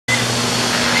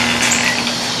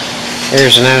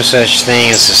There's no such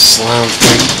thing as a slump.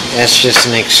 That's just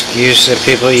an excuse that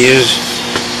people use.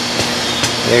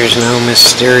 There's no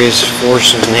mysterious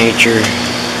force of nature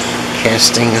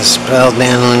casting a spell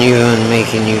down on you and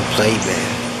making you play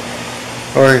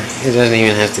bad. Or it doesn't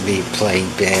even have to be play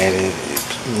bad,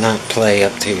 not play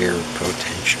up to your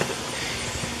potential.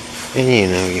 And you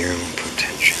know your own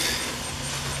potential.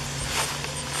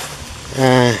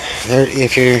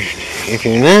 If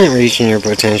you're not reaching your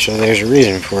potential, there's a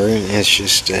reason for it, and it's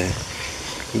just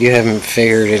you haven't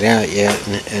figured it out yet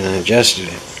and adjusted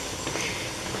it.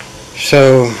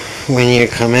 So when you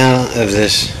come out of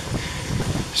this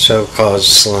so-called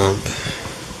slump,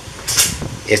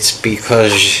 it's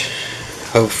because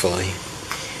hopefully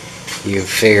you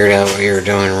figured out what you were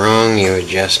doing wrong, you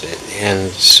adjust it, and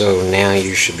so now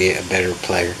you should be a better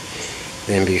player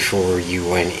than before you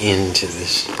went into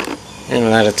this. And a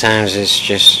lot of times it's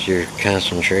just your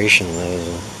concentration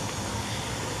level.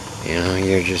 You know,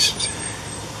 you're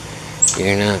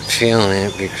not feeling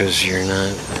it because you're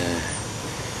not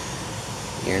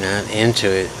into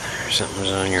it, or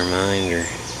something's on your mind, or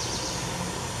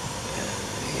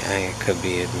it could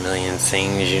be a million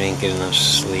things. You didn't get enough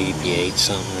sleep, you ate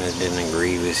something that didn't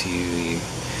agree with you,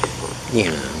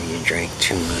 you drank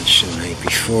too much the night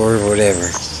before, whatever.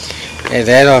 And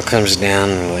that all comes down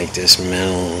to like this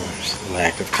mental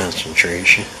lack of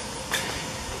concentration.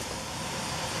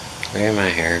 Look at my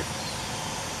hair.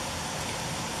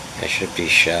 I should be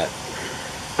shot.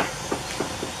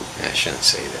 I shouldn't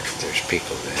say that. There's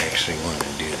people that actually want to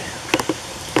do that.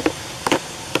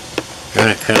 I'm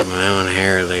going to cut my own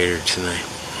hair later tonight.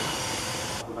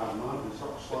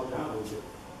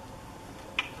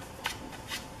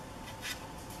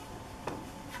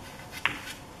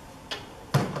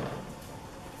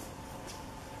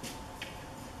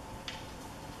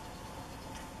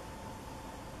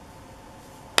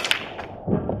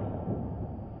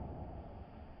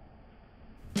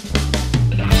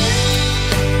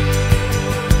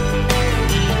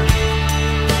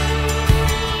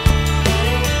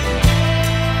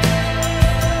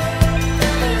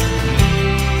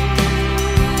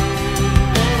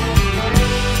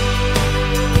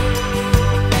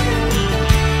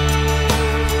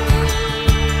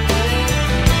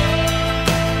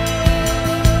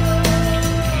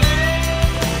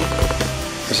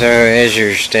 So as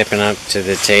you're stepping up to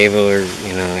the table, or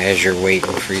as you're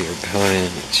waiting for your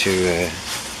opponent to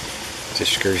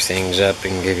screw things up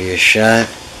and give you a shot,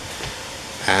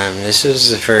 this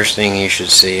is the first thing you should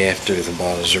see after the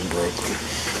balls are broken.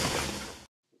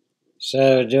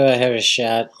 So do I have a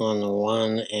shot on the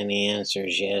 1? And the answer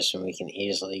is yes, and we can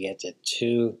easily get to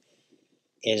 2.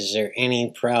 Is there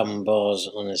any problem balls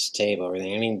on this table? Are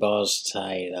there any balls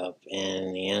tied up?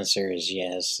 And the answer is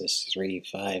yes. This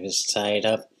 3-5 is tied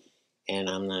up, and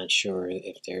I'm not sure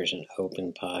if there's an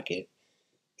open pocket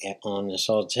on this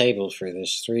whole table for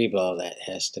this 3 ball that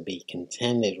has to be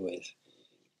contended with.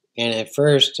 And at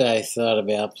first I thought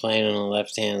about playing on the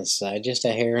left-hand side, just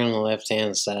a hair on the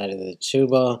left-hand side of the 2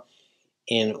 ball,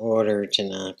 in order to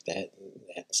knock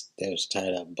those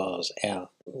tied up balls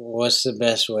out. What's the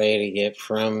best way to get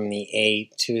from the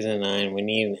 8 to the 9? We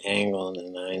need an angle on the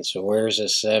 9. So where's the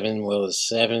 7? Will the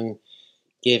 7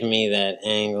 give me that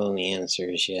angle? And the answer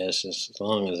is yes, as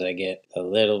long as I get a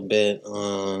little bit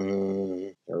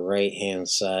on the right hand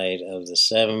side of the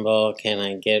 7 ball. Can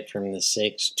I get from the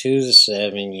 6 to the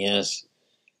 7? Yes.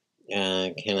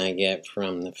 Can I get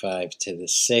from the 5 to the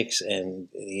 6? And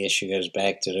the issue goes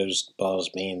back to those balls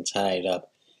being tied up.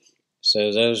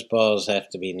 So those balls have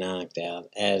to be knocked out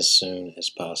as soon as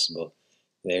possible.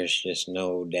 There's just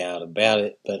no doubt about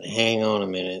it. But hang on a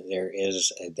minute, there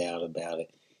is a doubt about it.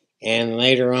 And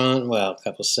later on, well, a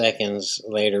couple seconds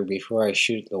later, before I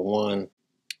shoot the 1,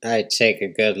 I take a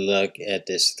good look at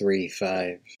this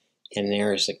 3-5. And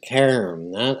there's a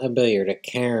carom, not a billiard, a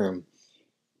carom.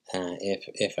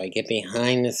 If I get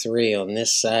behind the 3 on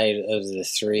this side of the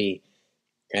 3,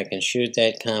 I can shoot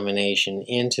that combination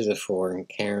into the 4 and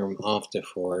carom off the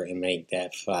 4 and make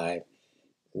that 5.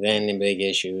 Then the big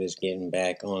issue is getting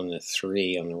back on the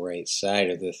 3, on the right side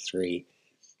of the 3.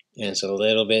 And it's a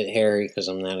little bit hairy because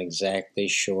I'm not exactly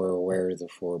sure where the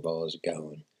 4 ball is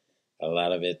going. A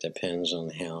lot of it depends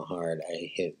on how hard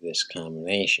I hit this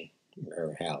combination,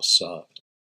 or how soft.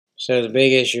 So the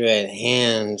big issue at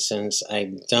hand, since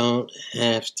I don't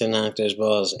have to knock those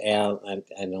balls out,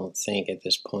 I don't think at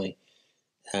this point,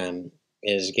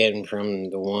 is getting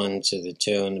from the 1 to the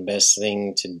 2. And the best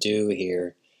thing to do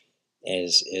here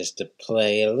is to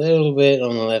play a little bit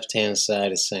on the left-hand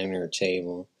side of center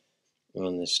table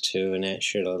on this 2, and that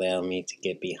should allow me to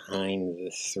get behind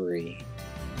the 3.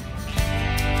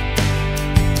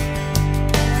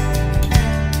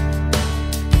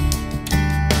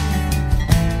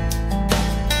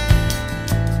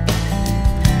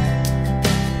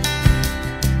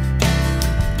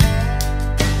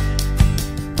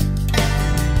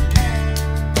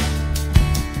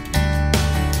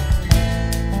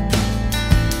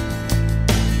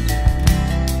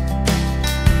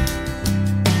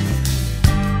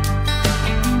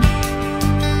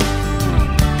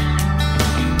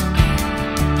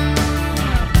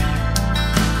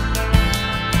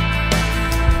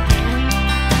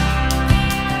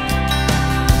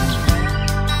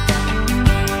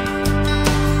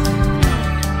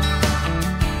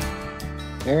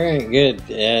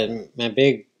 good. My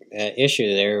big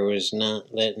issue there was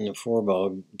not letting the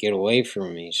 4-ball get away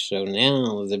from me. So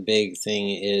now the big thing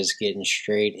is getting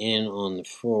straight in on the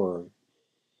 4.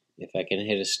 If I can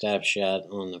hit a stop shot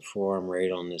on the 4, I'm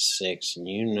right on the 6, and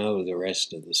you know the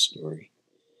rest of the story.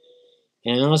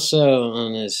 And also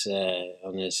on this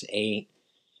 8,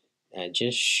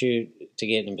 just shoot to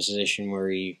get in a position where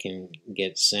you can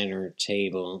get center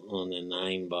table on the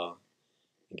 9 ball.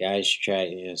 Guys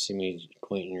try, see me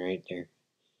pointing right there.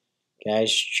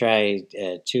 Guys try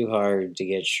too hard to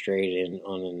get straight in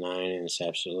on the 9, and it's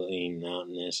absolutely not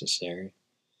necessary.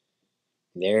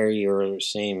 There you're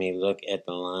seeing me look at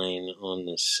the line on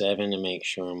the 7 to make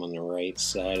sure I'm on the right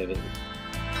side of it.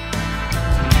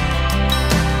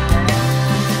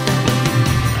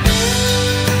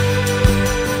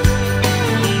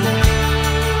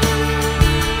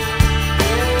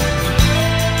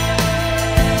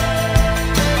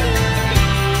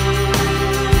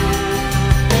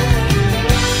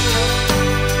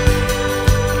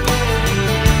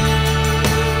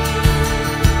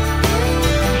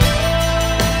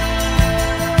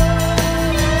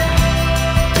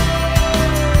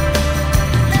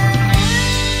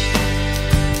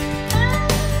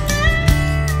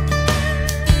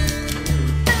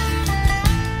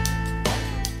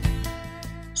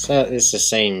 So it's the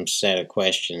same set of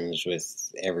questions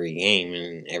with every game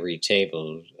and every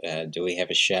table. Do we have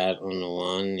a shot on the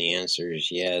 1? The answer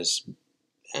is yes,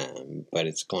 but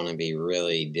it's going to be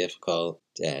really difficult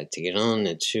to get on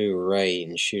the 2 right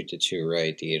and shoot the 2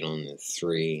 right to get on the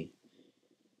 3.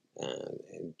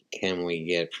 Can we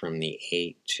get from the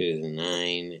 8 to the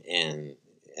 9? And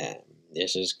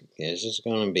this is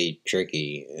going to be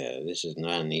tricky. This is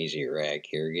not an easy rack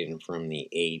here. Getting from the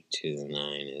 8 to the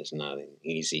 9 is not an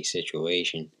easy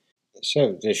situation.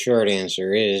 So the short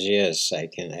answer is yes, I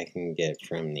can get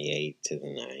from the 8 to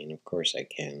the 9. Of course I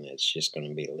can. It's just going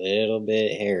to be a little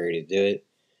bit hairy to do it.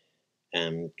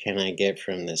 Can I get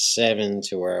from the 7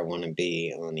 to where I want to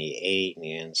be on the 8? And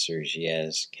the answer is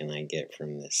yes. Can I get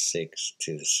from the 6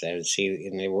 to the 7? See,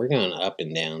 we're going up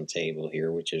and down table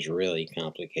here, which is really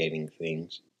complicating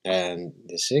things.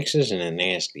 The 6 is in a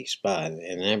nasty spot,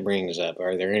 and that brings up,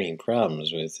 are there any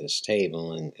problems with this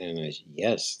table? And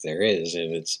yes, there is.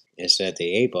 And it's that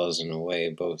the 8 ball's in the way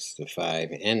of both the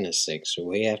 5 and the 6, so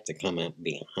we have to come up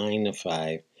behind the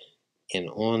 5 and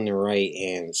on the right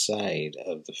hand side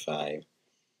of the 5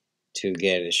 to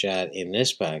get a shot in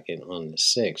this pocket on the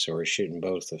 6. So we're shooting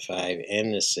both the 5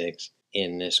 and the 6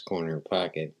 in this corner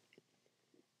pocket,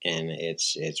 and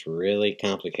it's really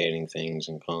complicating things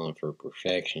and calling for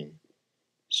perfection.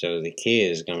 So the key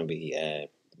is going to be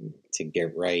to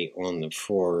get right on the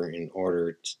 4 in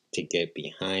order to get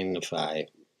behind the 5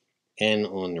 and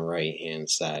on the right hand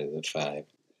side of the 5.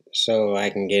 So I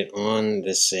can get on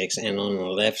the 6 and on the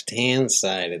left hand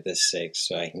side of the 6,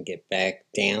 so I can get back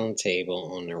down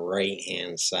table on the right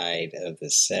hand side of the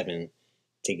 7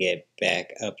 to get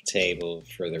back up table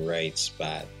for the right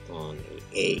spot on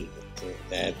the 8.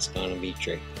 That's going to be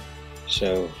tricky.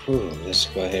 So let's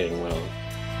go ahead and roll.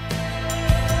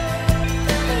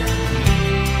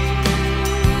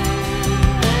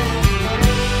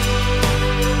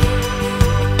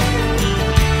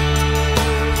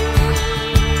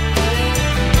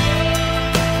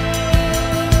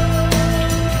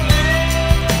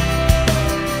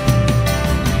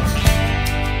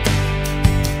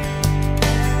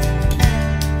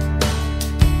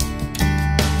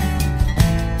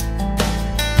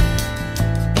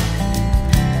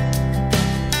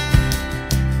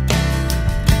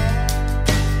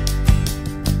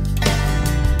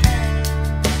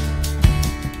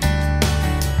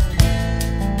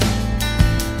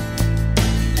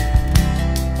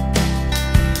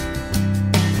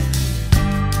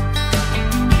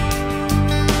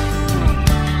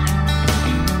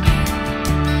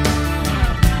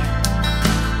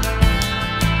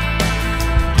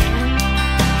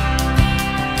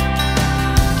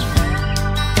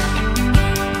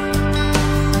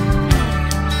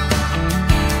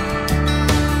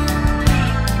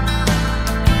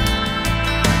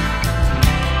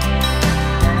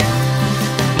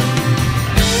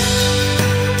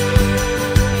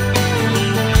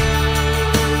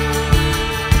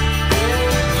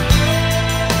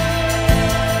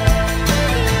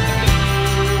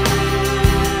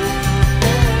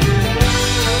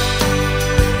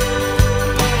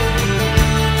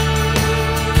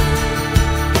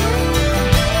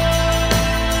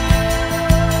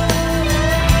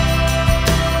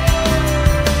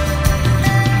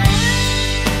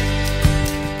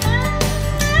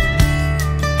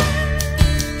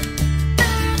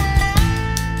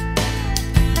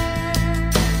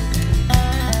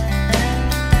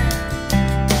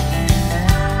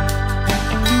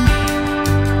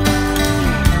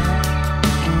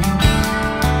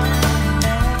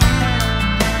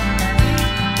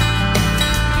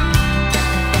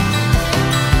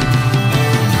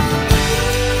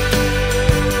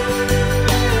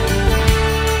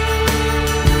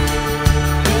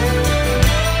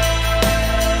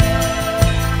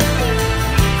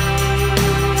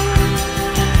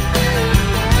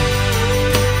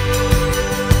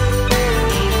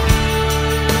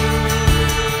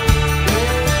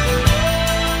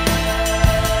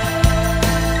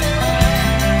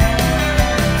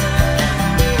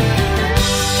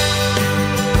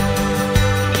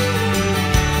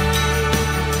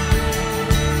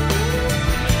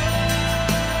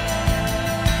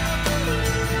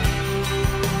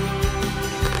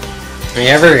 You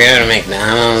ever go to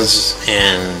McDonald's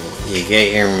and you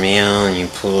get your meal and you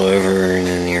pull over and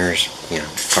then there's,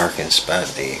 parking spot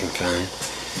that you can find.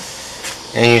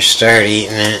 And you start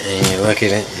eating it and you look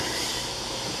at it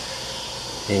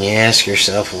and you ask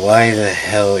yourself why the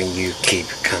hell you keep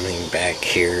coming back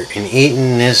here and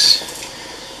eating this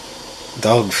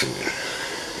dog food.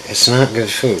 It's not good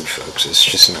food, folks. It's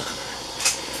just not.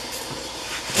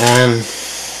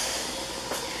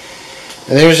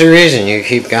 There's a reason you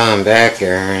keep going back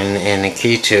there, and the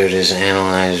key to it is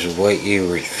analyze what you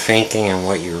were thinking and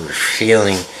what you were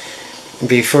feeling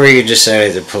before you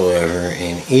decided to pull over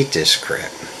and eat this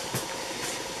crap.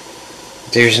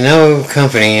 There's no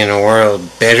company in the world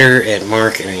better at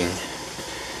marketing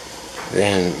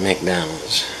than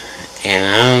McDonald's. And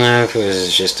I don't know if it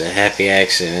was just a happy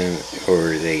accident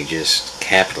or they just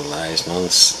capitalized on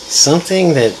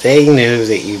something that they knew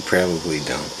that you probably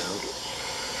don't know.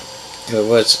 But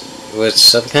what's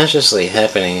subconsciously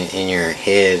happening in your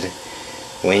head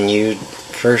when you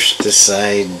first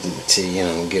decide to,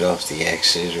 get off the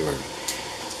exit or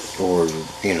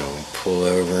pull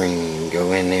over and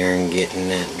go in there and get in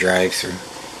that drive-thru,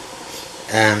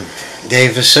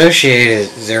 they've associated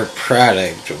their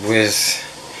product with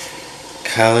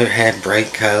had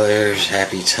bright colors,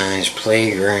 happy times,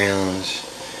 playgrounds,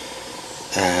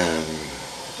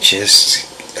 just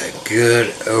a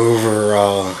good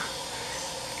overall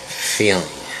feeling.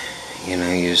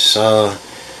 You saw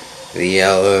the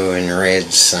yellow and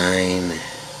red sign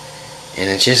and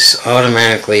it just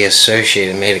automatically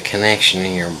made a connection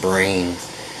in your brain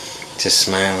to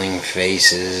smiling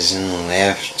faces and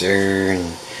laughter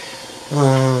and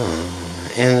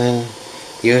then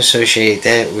you associate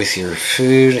that with your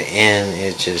food, and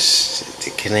it just,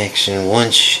 the connection,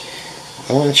 once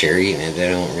you're eating it, they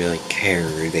don't really care.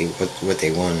 What they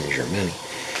want is your money.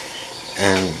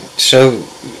 So,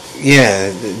 yeah,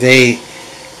 they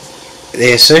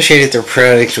associated their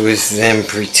product with them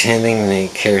pretending they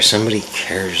care. Somebody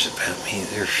cares about me.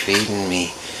 They're feeding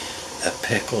me a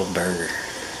pickle burger.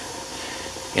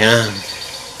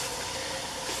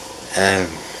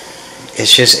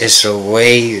 It's the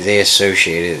way they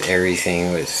associated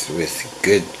everything with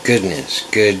goodness,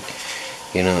 good,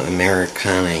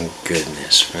 Americana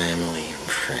goodness, family and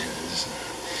friends,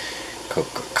 and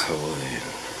Coca-Cola.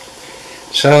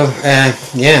 So,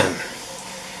 yeah.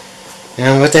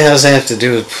 Now, what the hell does that have to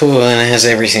do with pool? And it has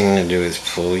everything to do with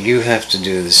pool. You have to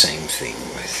do the same thing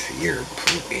with your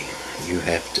pool game. You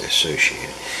have to associate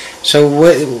it. So,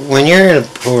 when you're in a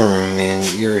pool room and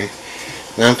you're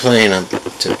not playing up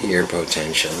to your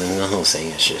potential, then the whole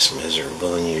thing is just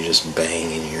miserable, and you're just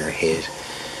banging your head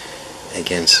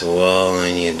against the wall,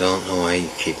 and you don't know why you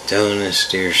keep doing this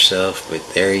to yourself, but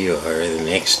there you are the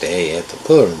next day at the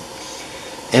pool room.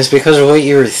 And it's because of what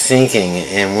you were thinking,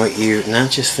 and what you, not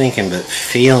just thinking, but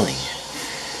feeling.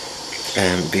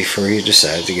 Before you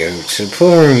decided to go to the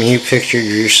pool room, you pictured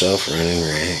yourself running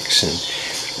racks, and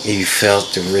you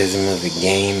felt the rhythm of the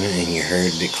game, and you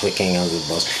heard the clicking of the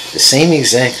balls. The same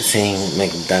exact thing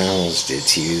McDonald's did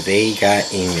to you, they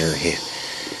got in your head.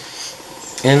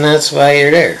 And that's why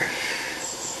you're there.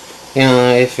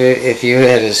 If you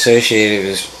had associated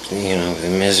with, the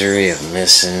misery of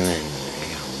missing and,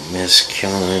 miss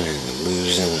killing and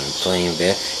losing and playing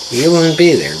bad, you wouldn't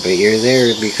be there. But you're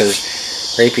there because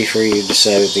right before you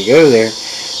decided to go there,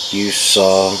 you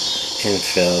saw and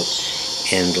felt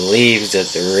and believed at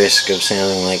the risk of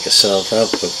sounding like a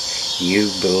self-help book, you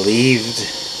believed,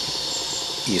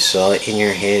 you saw it in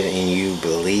your head and you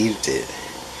believed it,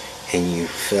 and you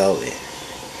felt it,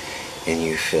 and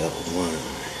you felt one,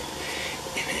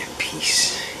 and at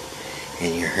peace,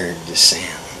 and you heard the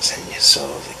sounds, and you saw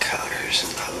the colors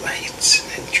and the lights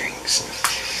and the drinks.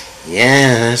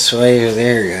 Yeah, that's why you're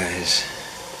there, guys.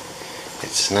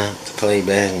 It's not to play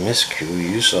bad and miscue.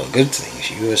 You saw good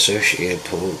things. You associated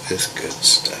pool with good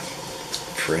stuff.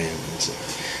 Friends and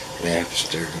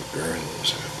laughter,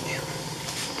 girls.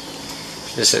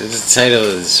 The title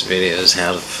of this video is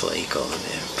How to Flake On.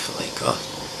 Flake Off.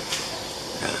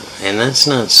 And that's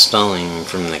not stalling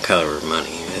from the color of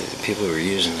money. People were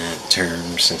using that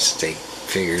term since they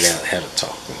figured out how to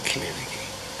talk and communicate.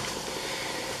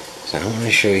 So I want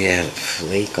to show you how to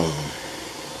flake on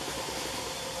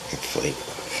and flake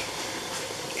off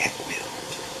at will.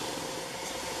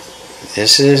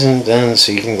 This isn't done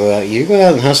so you can go out. You go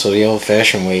out and hustle the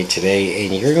old-fashioned way today,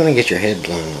 and you're going to get your head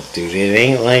blown up, dude. It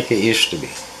ain't like it used to be.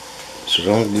 So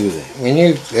don't do that.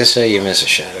 Let's say you miss a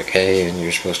shot, okay, and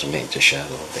you're supposed to make the shot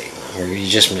all day long, or you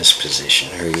just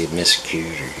mispositioned, or you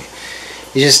miscued, or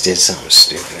you just did something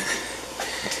stupid.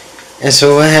 And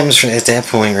so what happens at that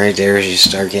point right there is you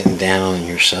start getting down on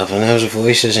yourself, and those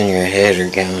voices in your head are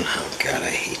going, oh God, I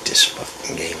hate this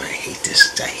fucking game, I hate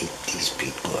this, I hate these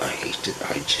people, I hate it,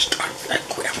 I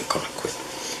quit, I'm gonna quit.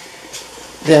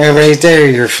 There, right there,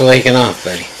 you're flaking off,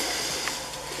 buddy.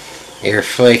 You're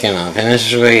flaking off, and this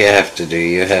is what you have to do.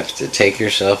 You have to take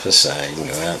yourself aside and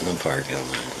go out in the parking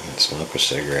lot and smoke a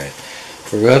cigarette.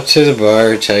 Or go up to the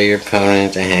bar, tell your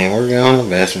opponent to hang, or go in the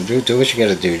bathroom, do what you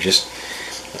gotta do, just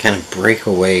kind of break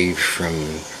away from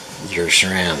your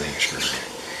surroundings for a minute.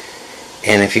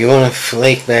 And if you want to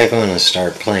flake back on and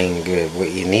start playing good,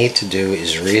 what you need to do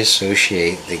is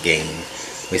reassociate the game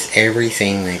with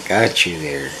everything that got you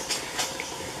there.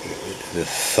 The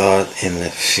thought and the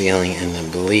feeling and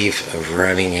the belief of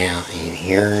running out and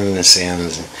hearing the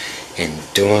sounds and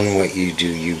doing what you do.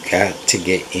 You got to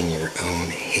get in your own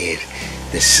head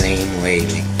the same way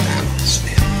McDonald's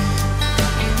did.